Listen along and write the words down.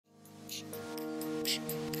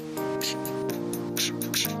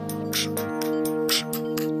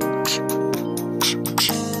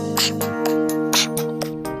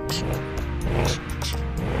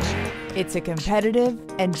It's a competitive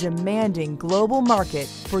and demanding global market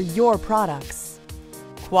for your products.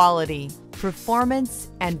 Quality,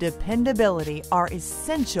 performance, and dependability are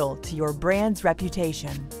essential to your brand's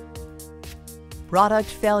reputation. Product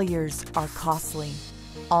failures are costly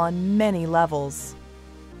on many levels.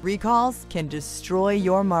 Recalls can destroy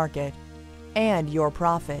your market and your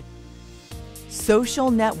profit.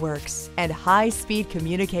 Social networks and high-speed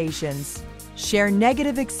communications share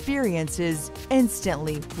negative experiences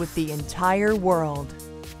instantly with the entire world.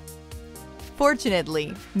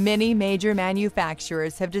 Fortunately, many major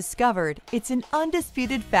manufacturers have discovered it's an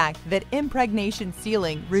undisputed fact that impregnation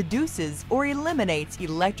sealing reduces or eliminates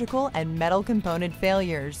electrical and metal component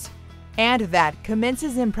failures, and that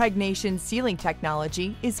Chemence's impregnation sealing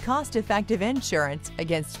technology is cost-effective insurance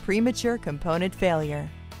against premature component failure.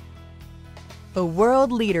 A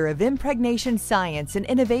world leader of impregnation science and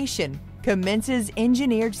innovation, Chemence's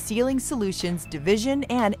Engineered Sealing Solutions division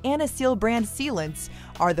and Anaseal brand sealants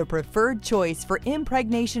are the preferred choice for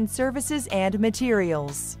impregnation services and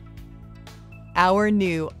materials. Our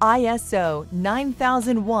new ISO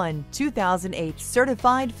 9001-2008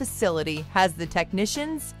 certified facility has the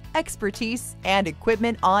technicians, expertise, and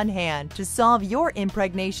equipment on hand to solve your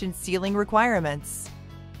impregnation sealing requirements.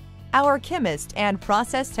 Our chemist and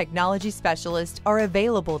process technology specialists are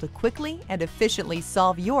available to quickly and efficiently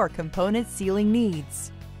solve your component sealing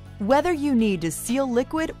needs. Whether you need to seal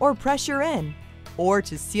liquid or pressure in, or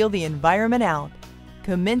to seal the environment out,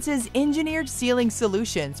 Chemence's Engineered Sealing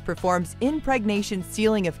Solutions performs impregnation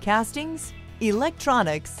sealing of castings,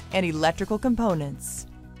 electronics, and electrical components.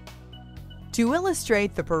 To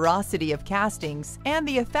illustrate the porosity of castings and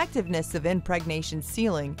the effectiveness of impregnation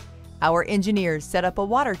sealing, our engineers set up a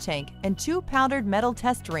water tank and 2 powdered metal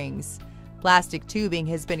test rings. Plastic tubing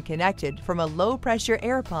has been connected from a low-pressure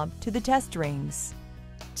air pump to the test rings.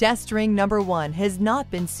 Test ring number 1 has not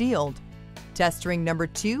been sealed. Test ring number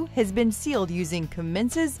 2 has been sealed using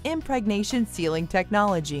Chemence's impregnation sealing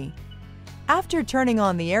technology. After turning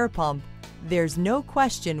on the air pump, there's no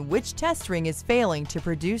question which test ring is failing to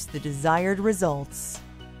produce the desired results.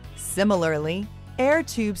 Similarly, air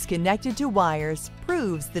tubes connected to wires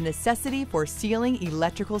proves the necessity for sealing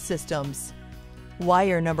electrical systems.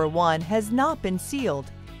 Wire number 1 has not been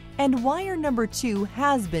sealed, and wire number 2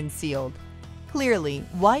 has been sealed. Clearly,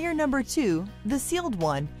 wire number 2, the sealed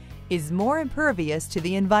one, is more impervious to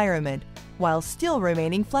the environment while still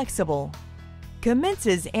remaining flexible.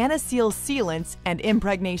 Chemence's Anaseal sealants and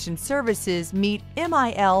impregnation services meet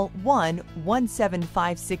MIL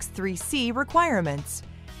 1-17563C requirements,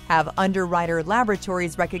 have Underwriter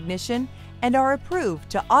Laboratories recognition, and are approved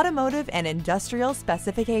to automotive and industrial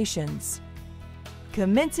specifications.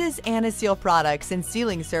 Chemence's Anaseal products and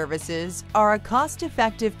sealing services are a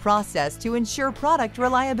cost-effective process to ensure product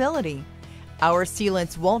reliability. Our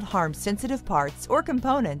sealants won't harm sensitive parts or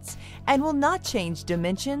components and will not change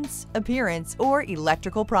dimensions, appearance, or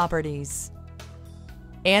electrical properties.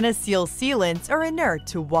 Anaseal sealants are inert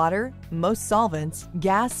to water, most solvents,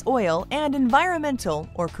 gas, oil, and environmental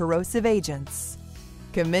or corrosive agents.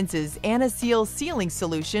 Chemence's Anaseal sealing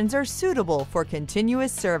solutions are suitable for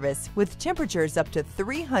continuous service with temperatures up to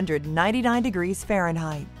 399 degrees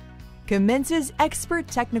Fahrenheit. Chemence's expert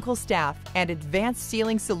technical staff and advanced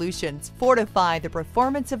sealing solutions fortify the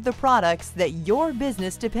performance of the products that your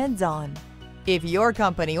business depends on. If your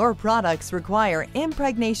company or products require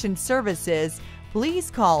impregnation services,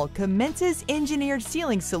 please call Chemence's Engineered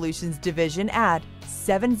Sealing Solutions division at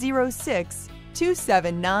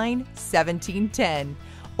 706-279-1710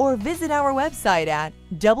 or visit our website at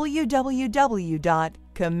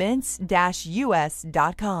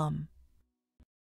www.chemence-us.com.